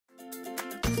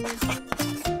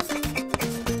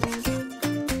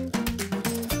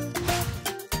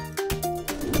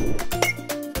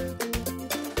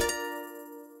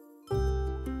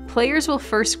Players will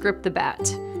first grip the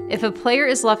bat. If a player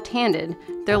is left-handed,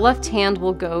 their left hand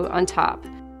will go on top.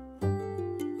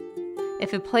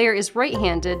 If a player is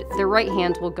right-handed, their right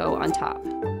hand will go on top.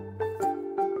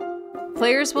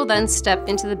 Players will then step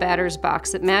into the batter's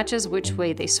box that matches which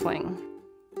way they swing.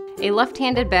 A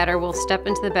left-handed batter will step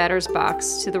into the batter's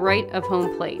box to the right of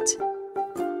home plate.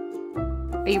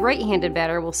 A right-handed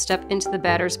batter will step into the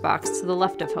batter's box to the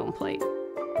left of home plate.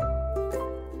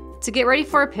 To get ready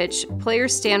for a pitch,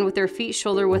 players stand with their feet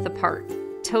shoulder-width apart,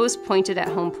 toes pointed at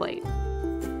home plate.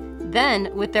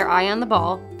 Then, with their eye on the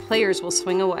ball, players will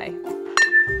swing away.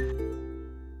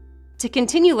 To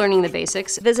continue learning the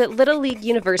basics, visit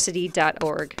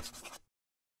littleleagueuniversity.org.